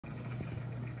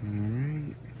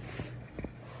Alright.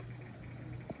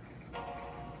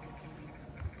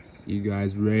 You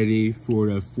guys ready for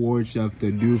the forge of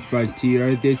the new frontier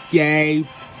of this game?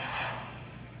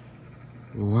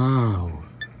 Wow.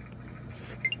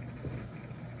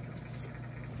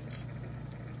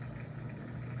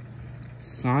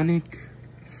 Sonic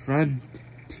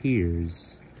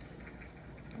Frontiers.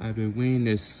 I've been waiting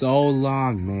this so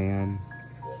long, man.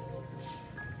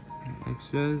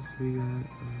 Extras, we got...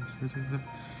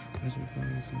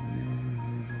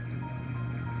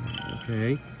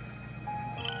 Okay.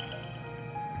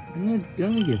 I'm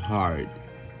gonna get hard.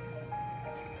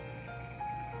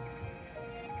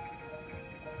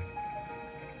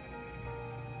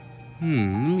 Let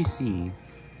me see.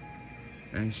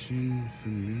 Action,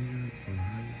 familiar, or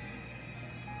high?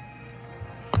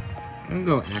 I'm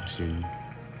gonna go action.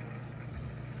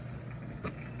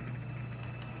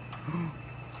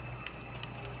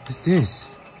 What's this?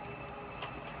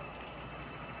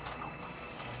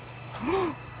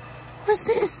 What's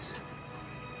this?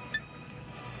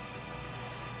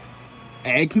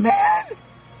 Eggman?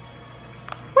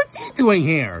 What's he doing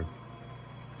here?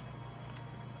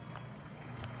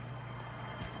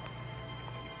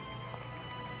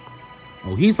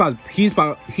 Oh, he's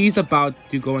about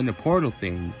to go in the portal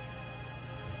thing.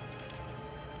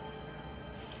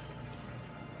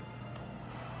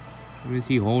 What is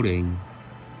he holding?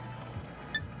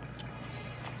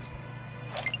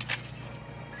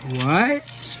 What?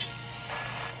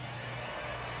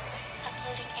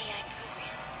 Uploading AI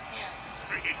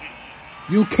program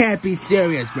now. You can't be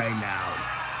serious right now.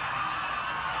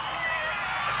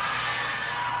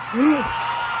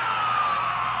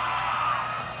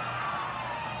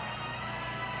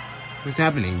 What's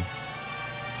happening?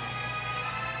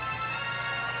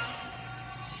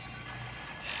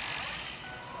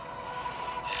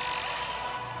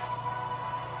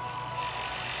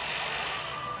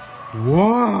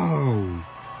 Whoa!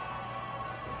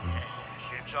 Yes,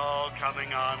 it's all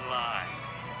coming online.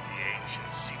 The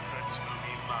ancient secrets will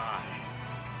be mine.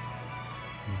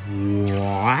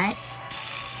 What?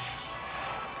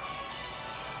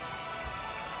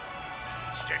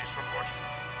 Status report.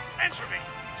 Answer me.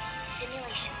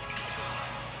 Simulations complete.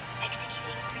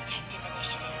 Executing protective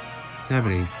initiative. What's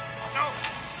happening? No!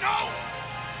 No!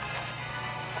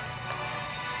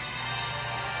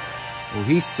 Oh,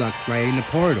 he sucked right in the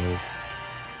portal.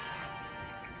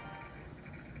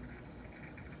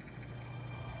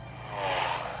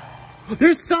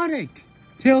 There's Sonic!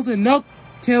 Tails and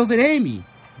Amy.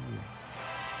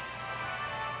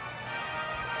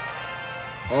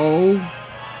 Oh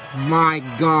my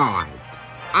god.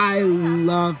 I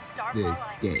love this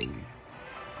game.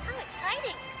 How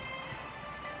exciting!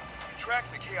 You tracked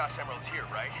the Chaos Emeralds here,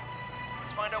 right?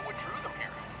 Let's find out what drew them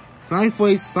here. Sonic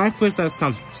voice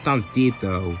sounds deep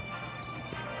though.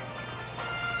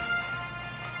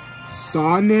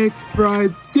 Sonic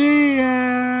Frontiers!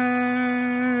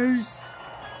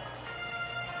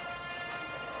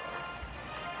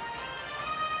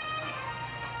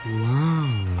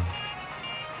 Wow.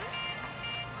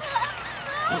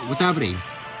 Oh, what's happening?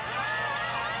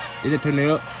 Did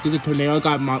the tornado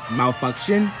got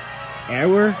malfunction?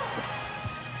 Error?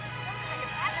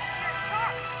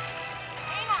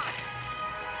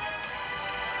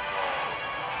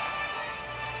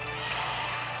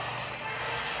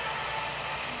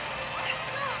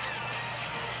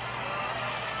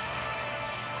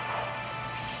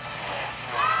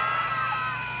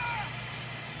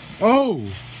 Oh!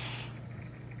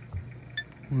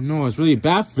 Oh no, it's really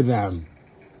bad for them.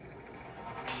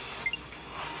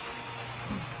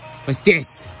 What's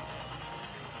this?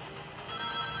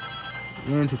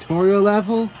 We're in tutorial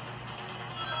level?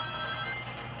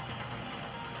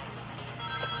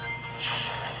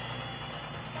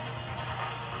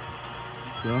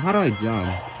 So how do I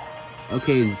jump?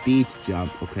 Okay, it's B to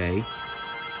jump, okay.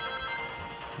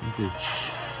 What's this?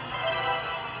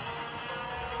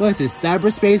 What is this?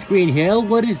 Cyberspace Green Hill?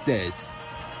 What is this?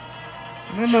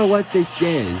 I don't know what this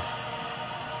is.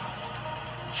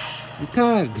 It's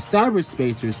kind of like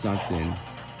cyberspace or something.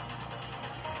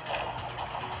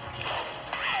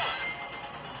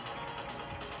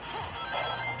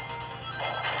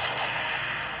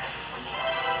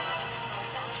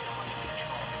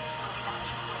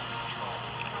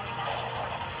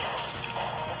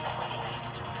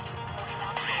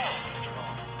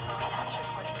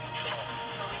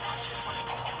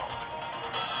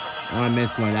 Oh, I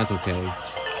missed one. That's okay.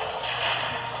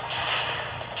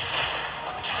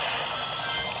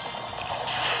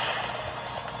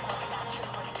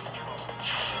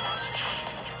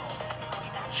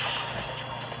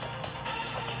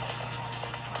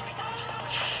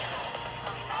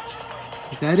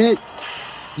 Is that it?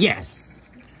 Yes!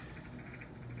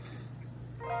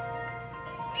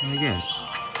 Again.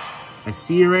 A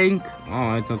C rank?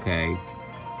 Oh, it's okay.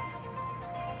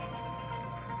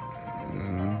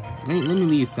 Let me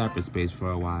leave cyberspace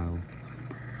for a while.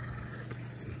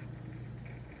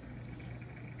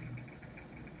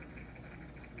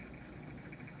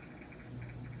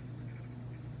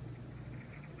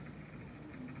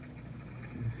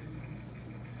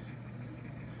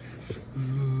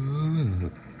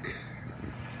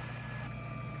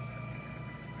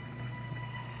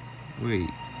 Wait,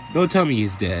 don't tell me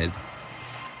he's dead.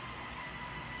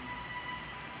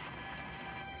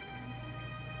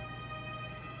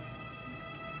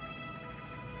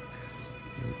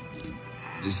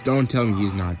 Just don't tell me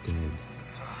he's not dead.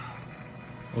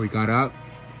 Oh, he got up?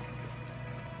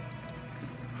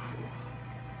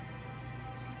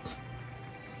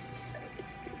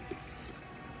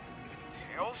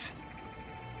 Tails?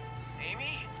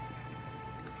 Amy?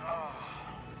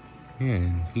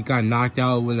 Man, he got knocked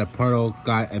out when the portal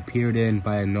got appeared in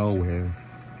by nowhere.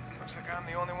 Looks like I'm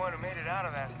the only one who made it out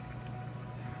of that.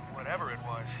 Whatever it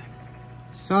was.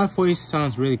 Soft voice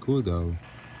sounds really cool though.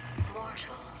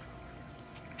 Mortal.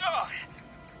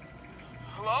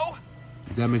 Hello?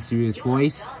 Is that mysterious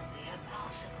voice? You have done the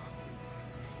impossible.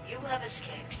 You have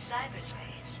escaped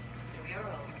cyberspace through your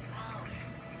own power.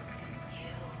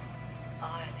 You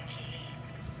are the key.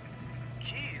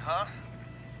 Key, huh?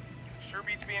 Sure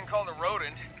beats being called a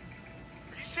rodent.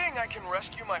 Are you saying I can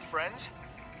rescue my friends?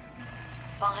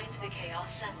 Find the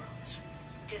Chaos Emeralds.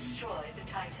 Destroy the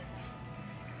Titans.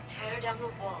 Tear down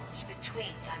the walls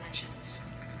between dimensions.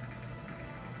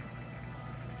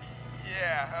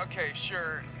 Yeah, okay,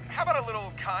 sure. How about a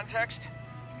little context?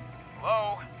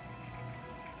 Hello?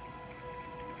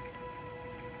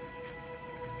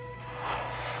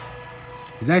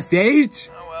 Is that Sage?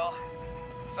 Oh well.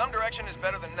 Some direction is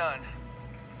better than none.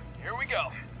 Here we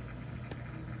go.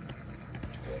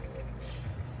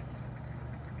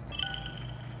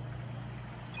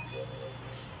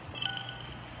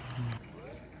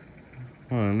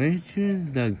 Hold on, let me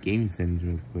choose the game settings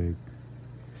real quick.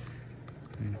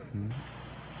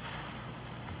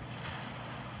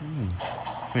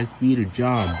 Press B to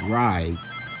jump, right.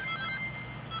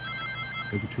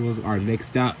 The controls are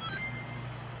mixed up.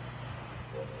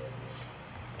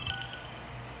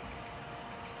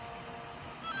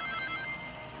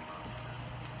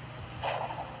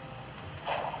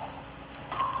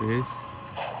 This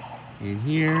in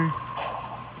here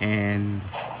and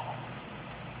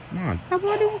come on, stop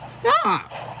running,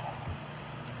 stop.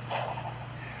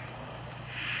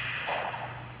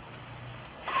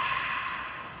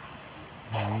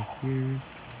 Right here,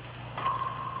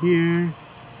 here,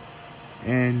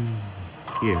 and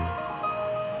here.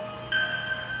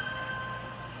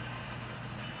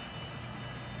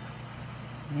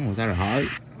 Oh, is that a heart?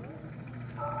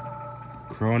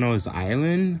 Kronos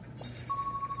Island?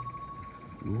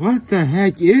 What the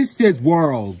heck is this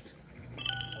world?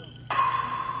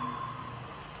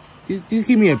 Just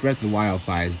give me a Breath of the Wild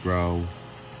vibes, bro. What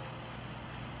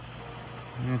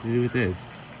do I have to do with this?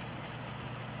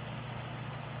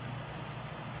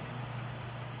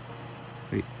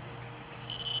 Wait.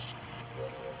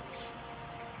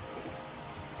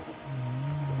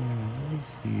 Let me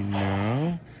see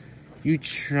now. You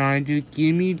trying to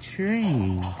give me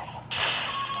trained.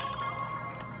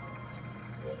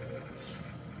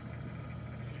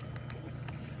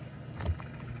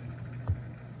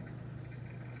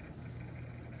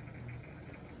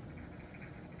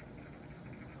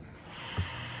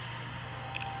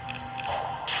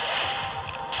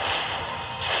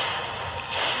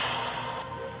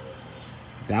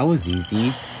 That was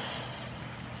easy.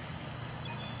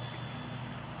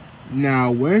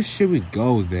 Now, where should we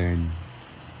go then?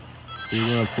 Should we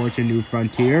go to Fortune New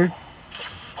Frontier?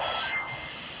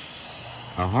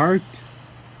 A heart?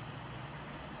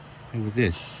 What was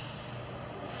this?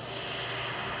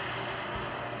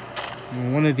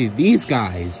 One of these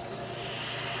guys.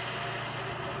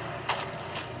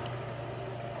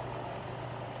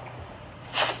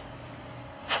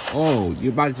 Oh,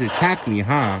 you're about to attack me,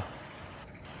 huh?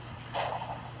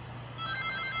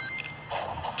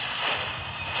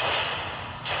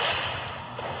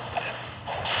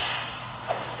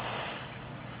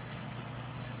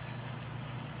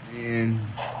 And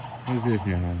what's this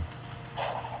now?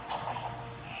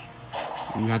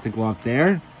 You have to go up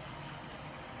there.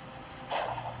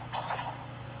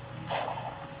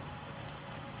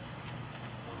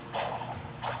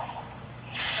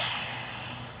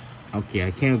 Okay,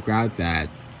 I can't grab that.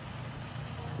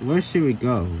 Where should we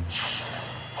go?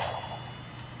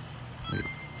 Wait.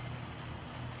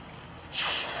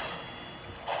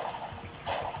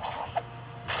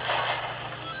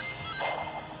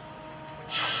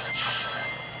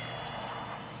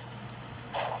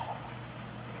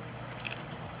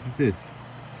 this?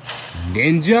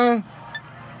 Ninja?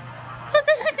 What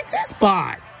the heck is this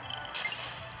boss?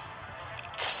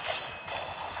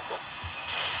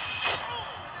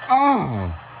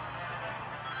 Oh.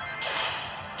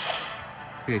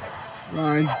 Okay,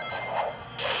 run.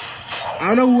 I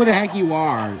don't know who the heck you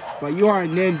are, but you are a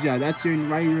ninja. That's your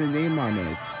name on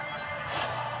it.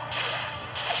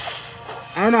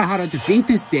 I don't know how to defeat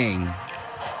this thing.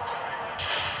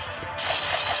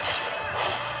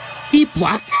 He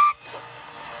blocked that?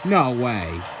 No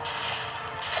way.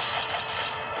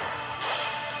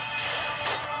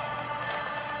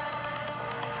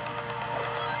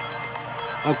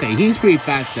 Okay, he's pretty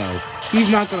fast though. He's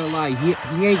not gonna lie, he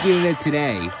ain't getting it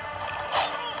today.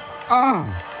 Oh!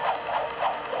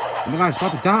 Oh my gosh,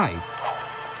 about to die.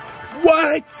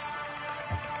 What?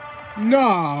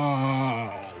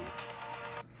 No!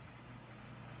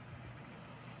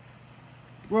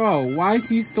 Bro, why is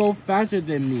he so faster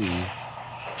than me?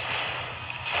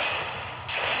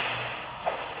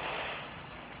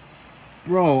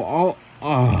 Bro,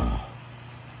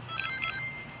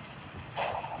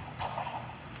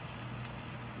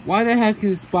 why the heck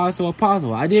is this boss so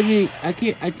impossible? I didn't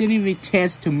even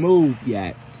chance to move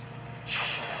yet.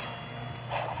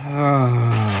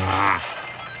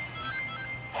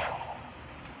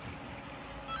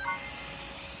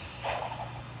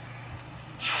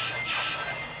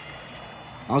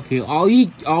 Okay, all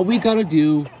we gotta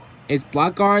do is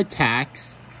block our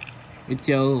attacks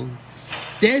until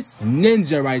this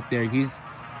ninja right there, he's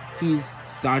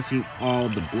dodging all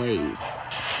the blades.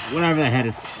 Whatever the heck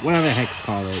it's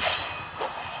called it.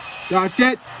 Dodge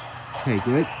it! Okay,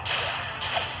 good.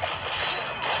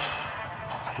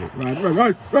 Okay,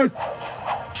 run!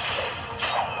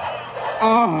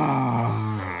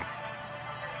 Ah!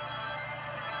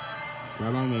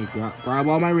 Grab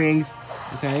all my rings.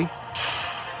 Okay.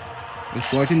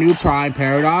 Misfortune New Prime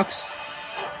Paradox.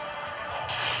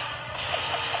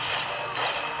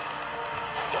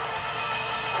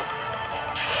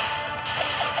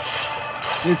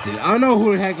 Listen, I don't know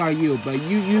who the heck are you, but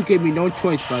you gave me no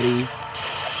choice, buddy.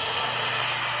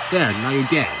 There, now you're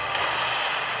dead.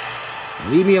 Now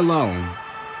leave me alone.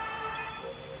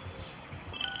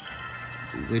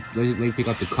 Let me pick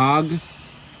up the cog.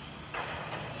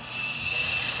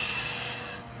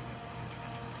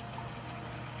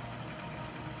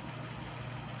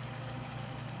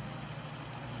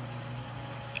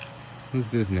 Who's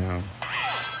this now?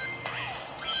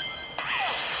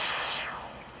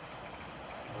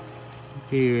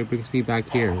 Here, it brings me back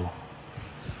here.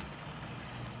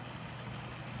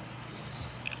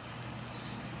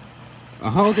 I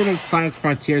hope they don't Sonic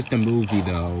Frontiers the movie,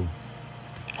 though.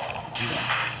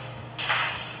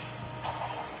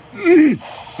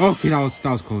 Okay, that was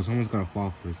close. Someone's gonna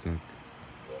fall for a sec.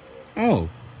 Oh.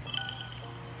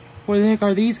 What the heck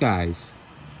are these guys?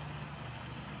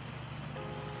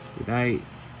 Should I...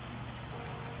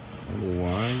 Number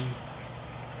one.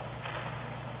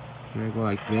 Can I go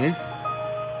like this?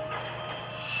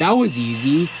 That was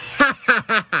easy.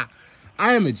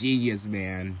 I am a genius,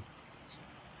 man.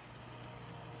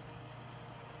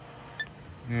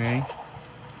 Okay.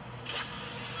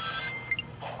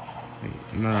 Wait,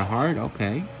 another heart?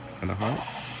 Okay. Another heart.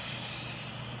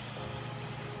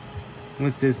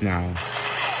 What's this now?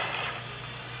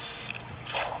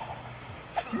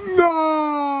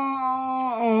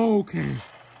 No! Okay.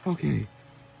 Okay.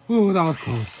 Oh, that was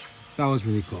close. That was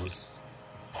really close.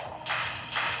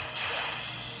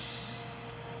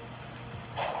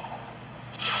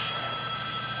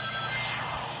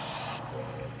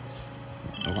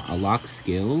 Unlock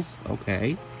skills?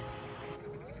 Okay.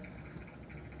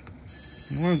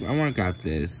 I wanna got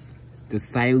this. It's the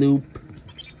Psyloop.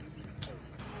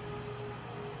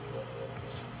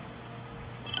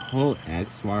 Hold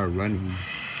X while running.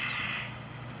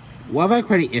 What if I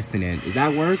create infinite? Does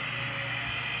that work?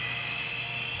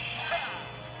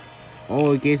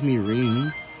 Oh, it gives me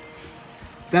rings.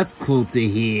 That's cool to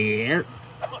hear.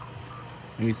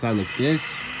 Let me start like this.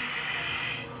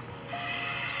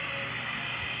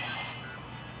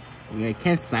 I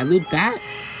can't silence that?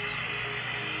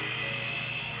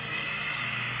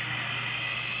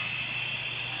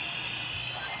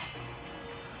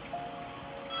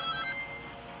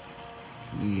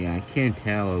 Yeah, I can't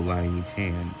tell by any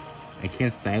chance. I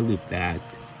can't silence that.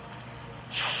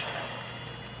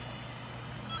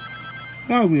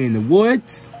 Why are we in the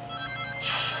woods?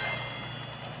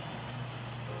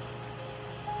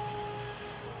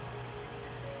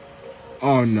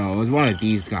 Oh no, it was one of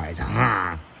these guys.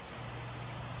 Ha!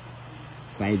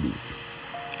 Psyloop.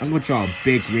 I'm gonna draw a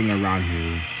big ring around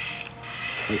here.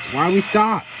 Wait, why are we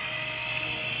stopped?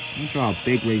 I'm gonna draw a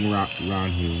big ring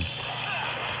around here.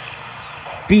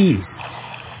 beast.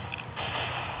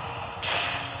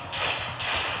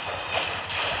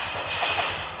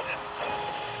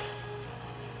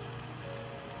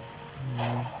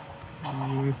 No!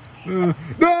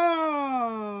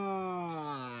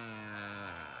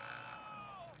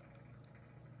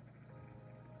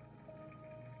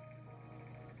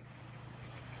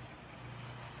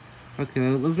 Okay,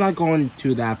 let's not go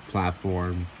into that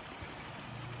platform.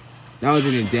 That was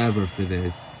an endeavor for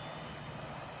this.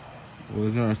 Well,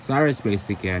 there's no cyberspace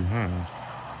again, huh?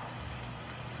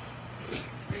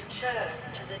 Return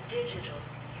to the digital.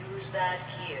 Use that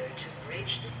gear to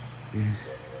bridge the...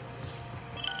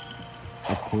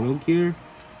 A portal gear?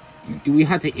 Do we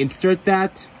have to insert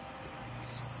that?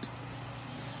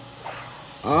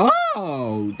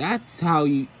 Oh, that's how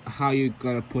you're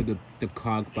gonna put the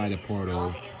cog by the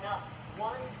portal. Not enough.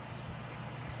 One.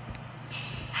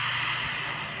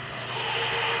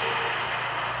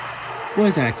 What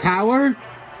is that, a tower?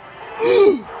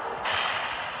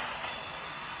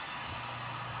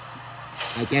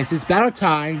 I guess it's battle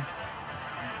time.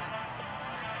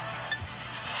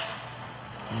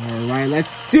 Alright,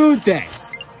 let's do this!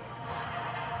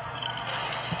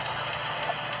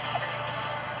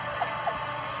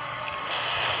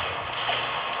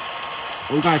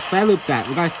 We gotta side loop that.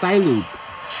 We gotta side loop.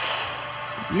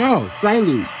 No, side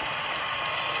loop.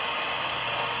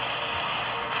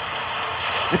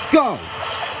 Let's go!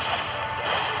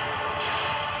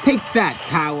 Take that,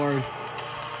 tower.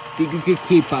 Think you can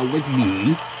keep up with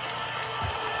me?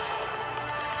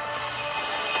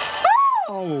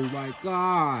 Oh my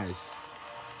gosh.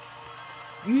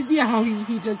 You see how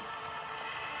he just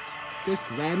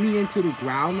slammed me into the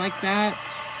ground like that?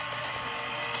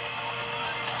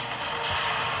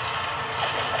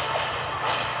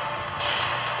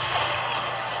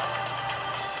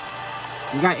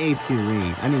 We got 18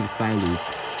 rings. I need a side loop.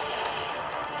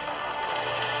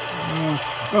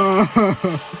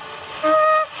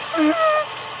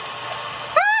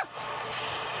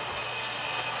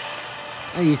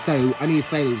 I need side loop. I need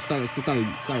side loop.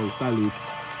 Side loop.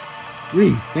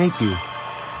 Rings, thank you.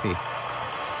 Okay.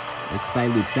 Let's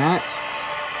side loop that.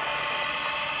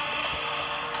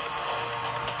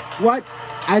 What?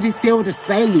 I just deal with the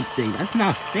side loop thing. That's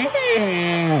not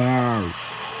fair.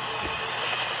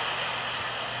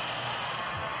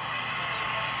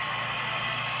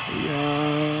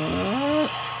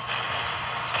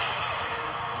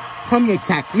 Come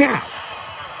attack now!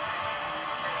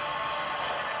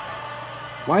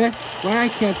 Why I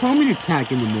can't call me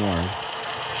attack anymore?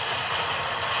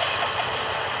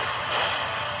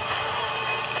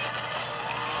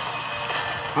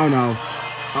 Oh no.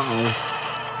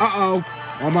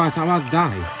 I'm about to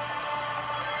die.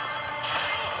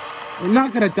 We're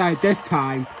not gonna die this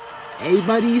time. Hey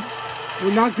buddies,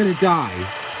 we're not gonna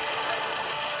die.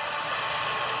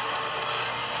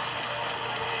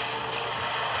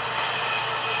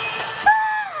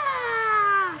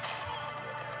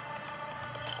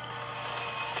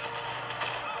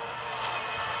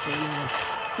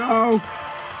 Go!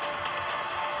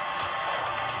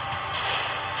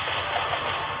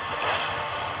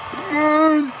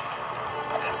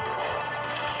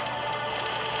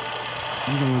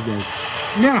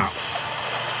 Now!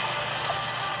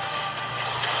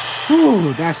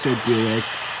 Ooh, that should do it.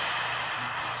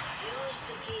 Use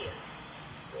the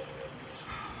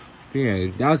gear.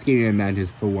 Yeah, that was giving me a mantis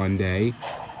for one day.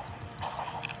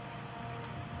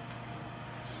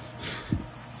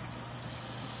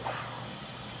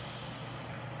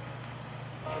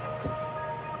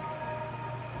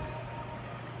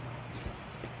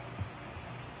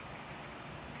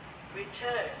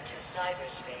 Return to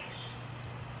cyberspace.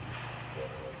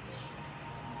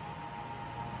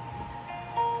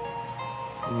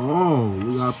 Oh,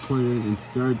 we got put in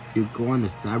insert. You go into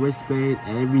cyberspace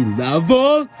every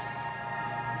level.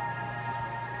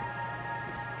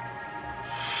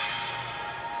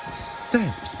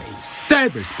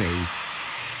 Cyberspace.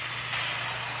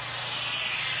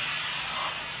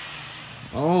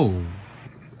 Oh,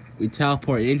 we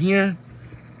teleport in here.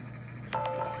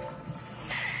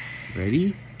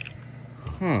 Ready?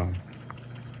 Huh.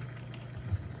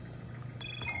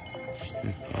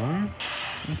 This far?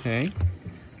 Okay.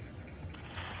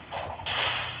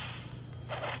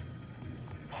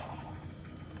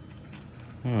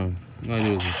 Oh, gotta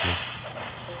do this way.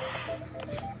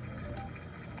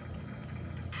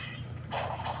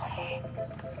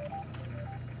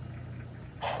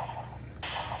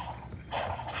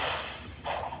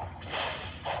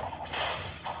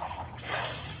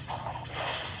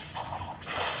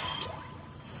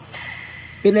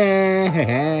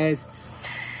 Finish!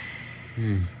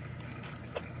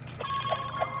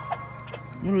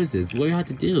 What is this? What do you have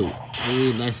to do?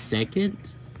 Only last second?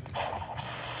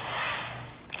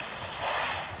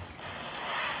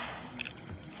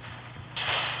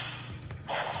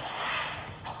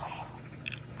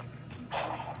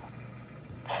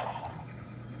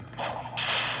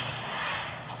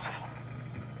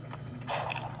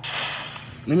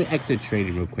 Let me exit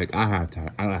trading real quick. I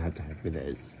don't have time for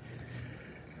this.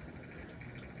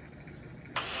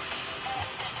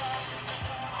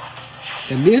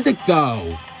 The music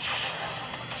though.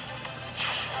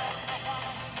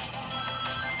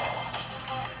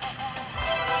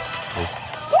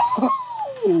 Oh.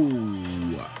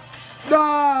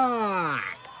 Nah.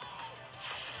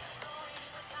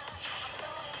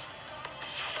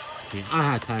 Okay, I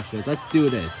have time for this. Let's do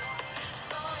this.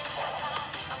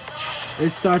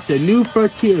 It starts a new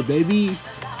frontier, baby.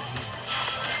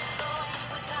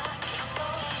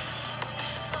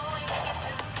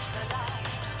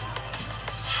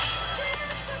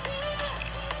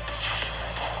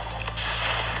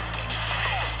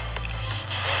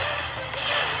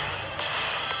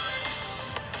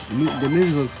 The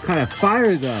music looks kind of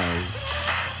fire, though.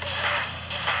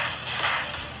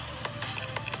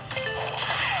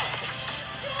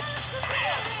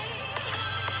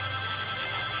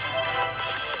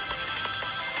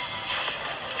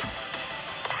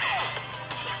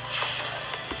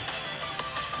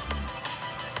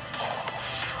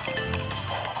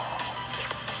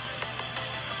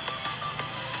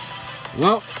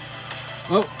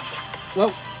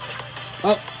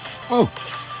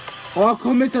 Oh, I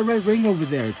could miss that red ring over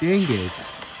there. Dang it.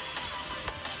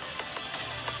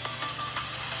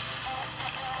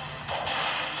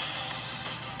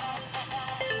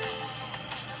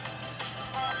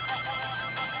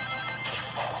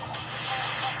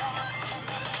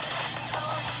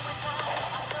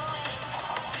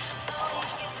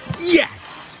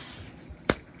 Yes!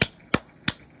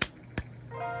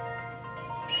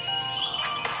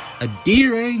 A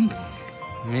D-ring?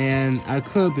 Man, I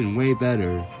could have been way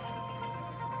better.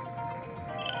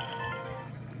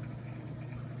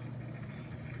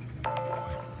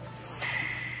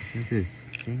 This is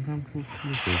Shingon Pool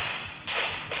Sneakers.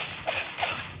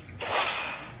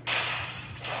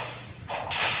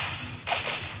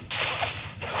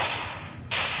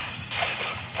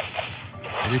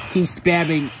 I just keep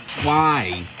spamming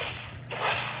Y.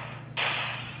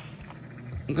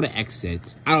 I'm gonna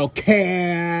exit. I don't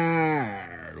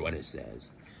care what it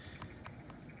says.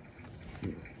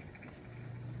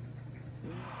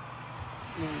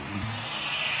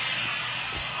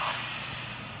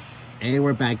 And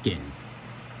we're back in.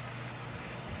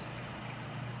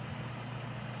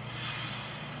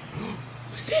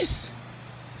 What's this?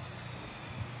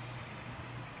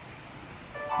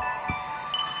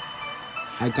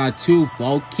 I got 2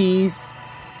 vault keys.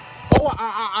 Oh,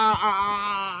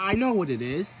 I know what it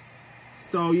is.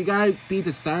 So you gotta beat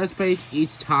the status page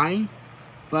each time,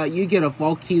 but you get a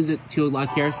vault keys to unlock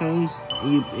Hairstones,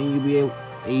 and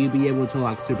you be able to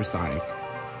unlock Supersonic.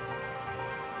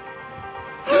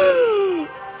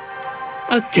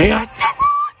 A Chaos Emerald!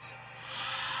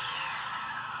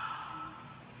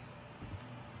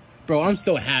 Bro, I'm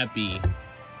so happy.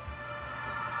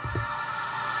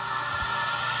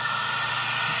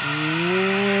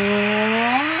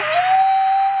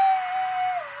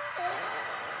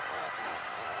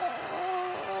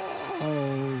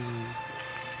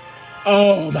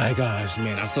 Oh my gosh,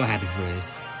 man, I'm so happy for this.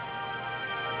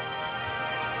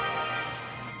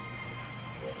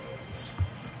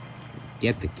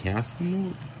 Get the castle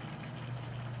mode?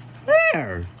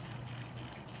 Where?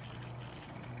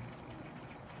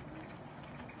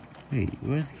 Wait,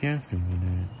 where's the castle mode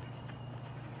at?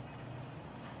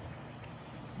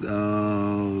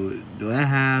 So, do I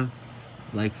have,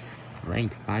 like,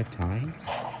 rank 5 times?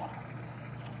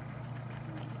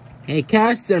 Hey,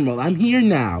 Cast Emerald, I'm here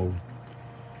now.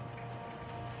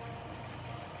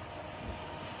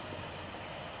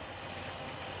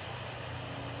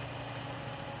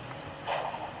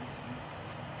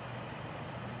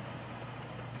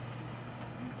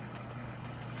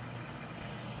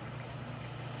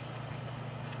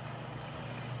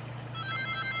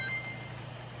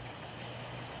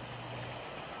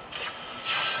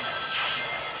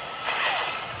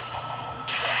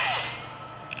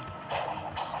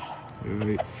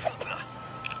 Wait.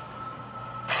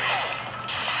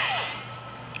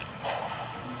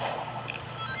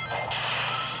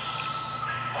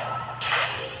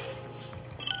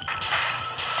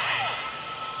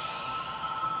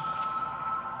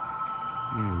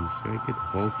 Should I get the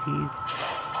vault keys?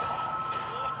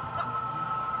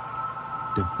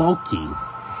 The vault keys.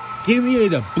 Give me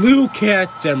the blue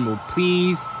Cast Emerald,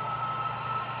 please.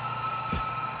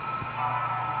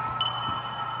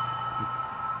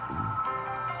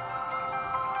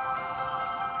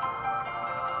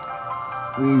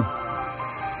 We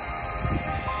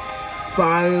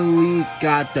finally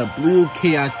got the blue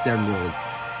Chaos Emeralds.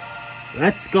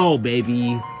 Let's go,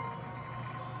 baby.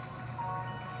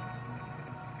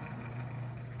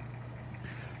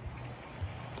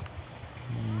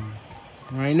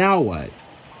 Alright, now what?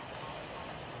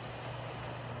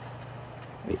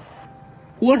 Wait,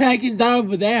 what the heck is that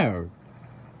over there?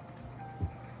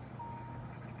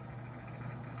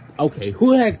 Okay,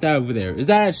 who the heck's that over there? Is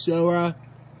that Ashura?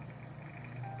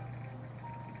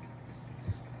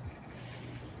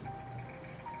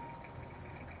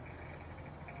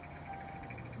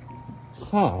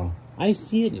 Huh, I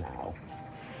see it now.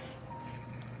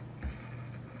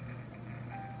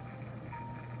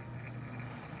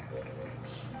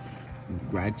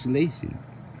 Congratulations.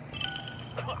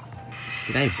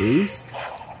 Did I boost?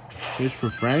 Just for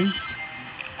friends?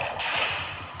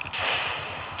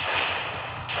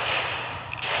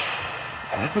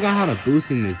 I forgot how to boost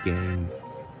in this game.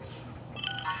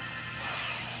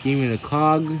 Give me the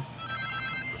cog.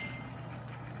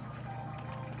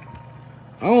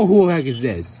 Oh, who the heck is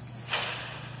this?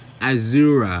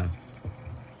 Azura.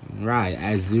 Right,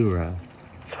 Azura.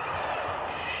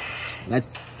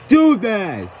 Let's do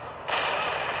this!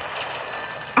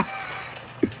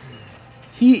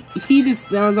 He just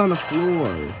stands on the floor.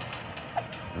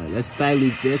 Alright, let's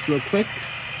dilute this real quick.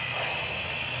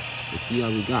 Let's see how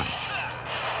we got.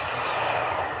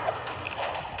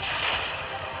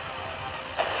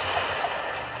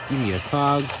 Give me a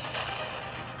cog.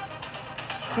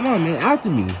 Come on, man, after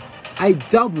me. I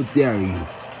double dare you.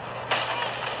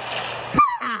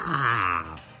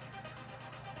 Oh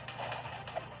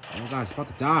my gosh, I'm about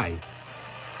to die.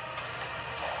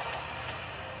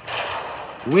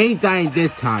 We ain't dying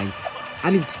this time.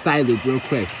 I need to silence real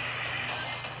quick.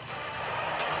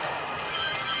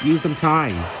 Use some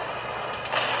time.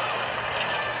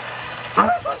 How am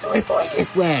I supposed to wait for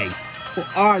his legs? Or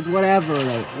ours, whatever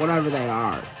they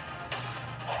are.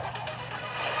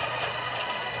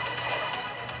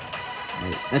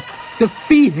 Right, let's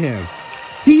defeat him.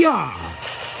 Hiya!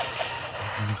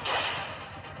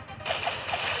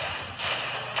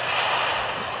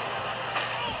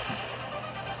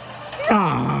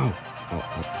 No!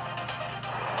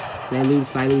 Salute.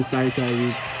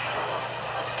 Okay,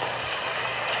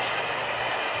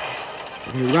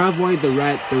 we gotta avoid the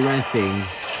red thing.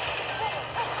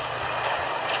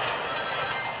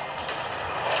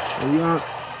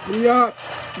 Hurry up!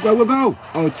 Go!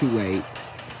 Oh, too late.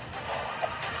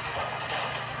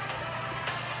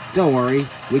 Don't worry,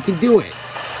 we can do it.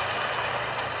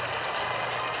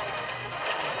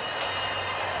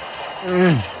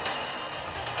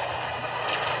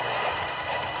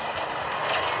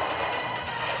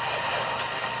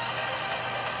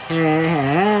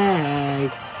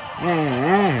 Hey.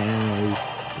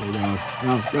 No.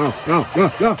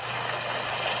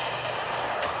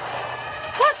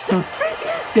 What the frick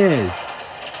is this?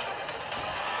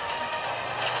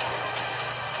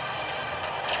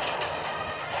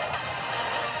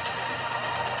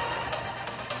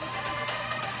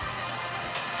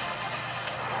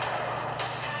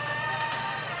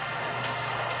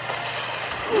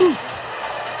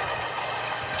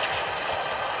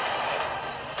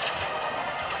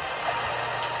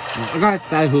 I gotta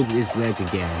side hoop this leg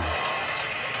again.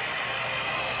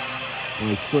 Or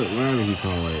his foot, whatever you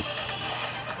call it.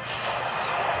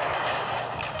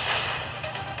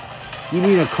 You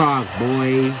need a cock,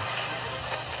 boy.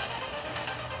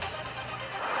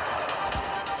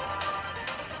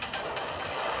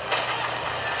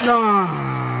 Nah.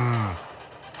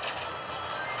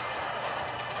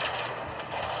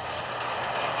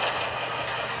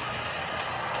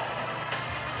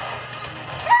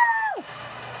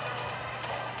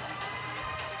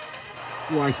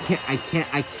 Well,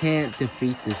 I can't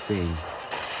defeat this thing.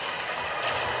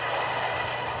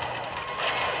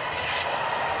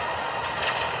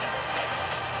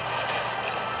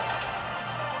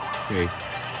 Okay.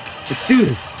 Let's do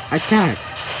this. I can't.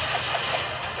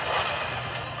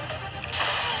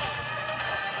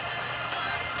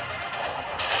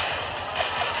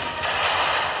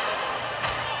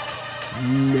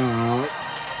 No.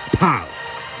 Pow.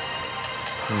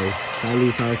 Okay.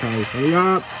 Sorry. Hurry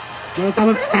up. Get some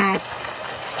of that.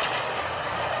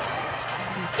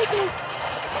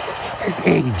 This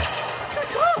thing. Too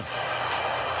tough.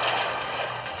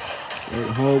 I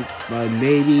hope, but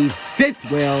maybe this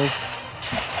will.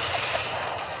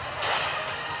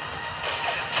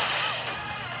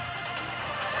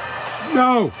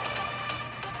 No.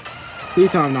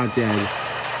 Please tell I'm not dead.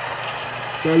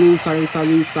 Salute.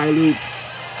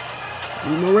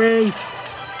 Need more rings.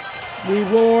 Need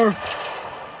more.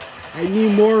 I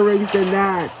need more rings than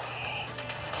that.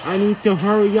 I need to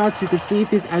hurry up to defeat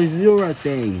this Azura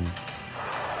thing.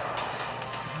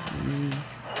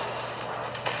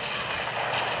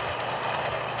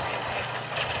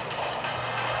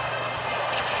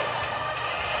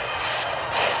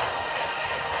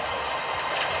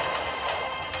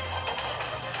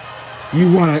 You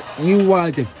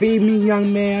wanna defeat me,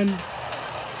 young man?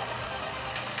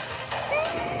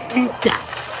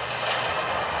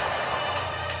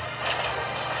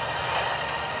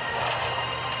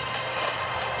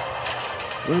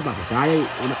 We're about to die.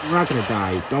 We're not gonna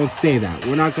die. Don't say that.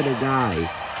 We're not gonna die.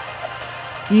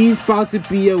 He's about to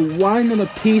be a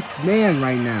one-of-a-piece man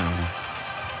right now.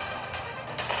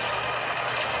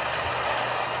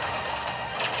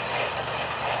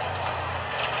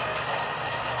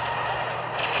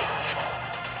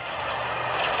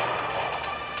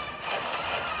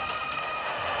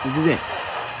 This is it.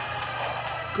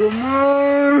 Come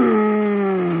on!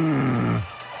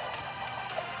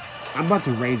 I'm about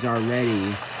to rage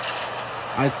already.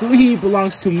 I assume he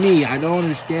belongs to me. I don't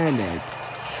understand it.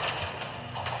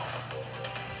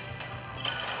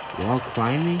 Wall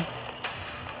climbing?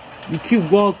 You keep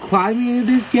wall climbing in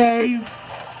this game?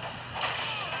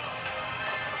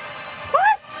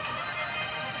 What?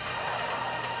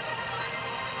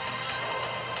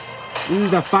 This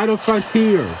is the final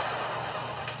frontier.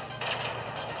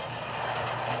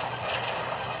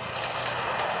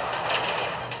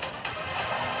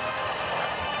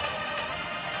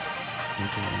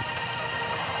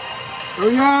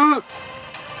 Hurry up!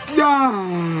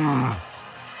 Yeah!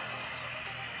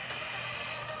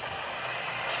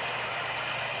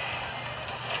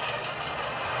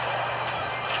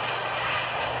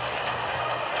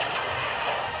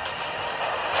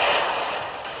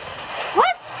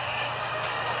 What?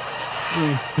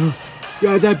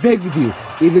 Guys, I beg with you.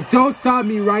 Either don't stop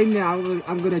me right now,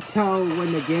 I'm gonna tell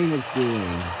when the game is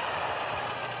doing.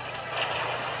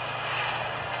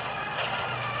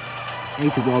 I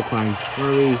need to wall climb.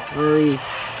 Hurry, hurry.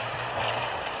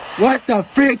 What the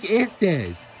frick is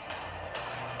this?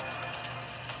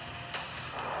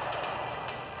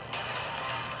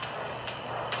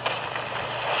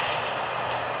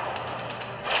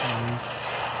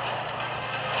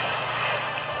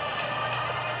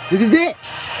 This is it!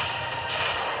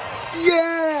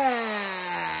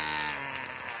 Yeah!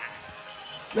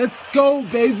 Let's go,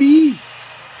 baby!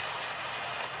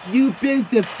 You've been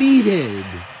defeated!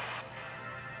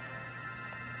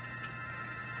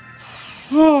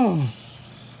 Oh,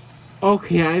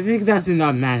 okay, I think that's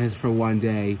enough madness for one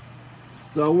day.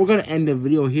 So we're gonna end the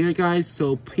video here, guys.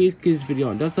 So please give this video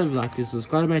a thumbs up, like this,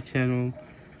 subscribe to my channel,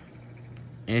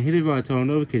 and hit the bell to turn on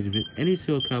notifications with any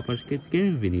show Cow Punch Kids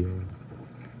gaming video.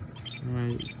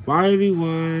 Alright, bye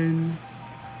everyone.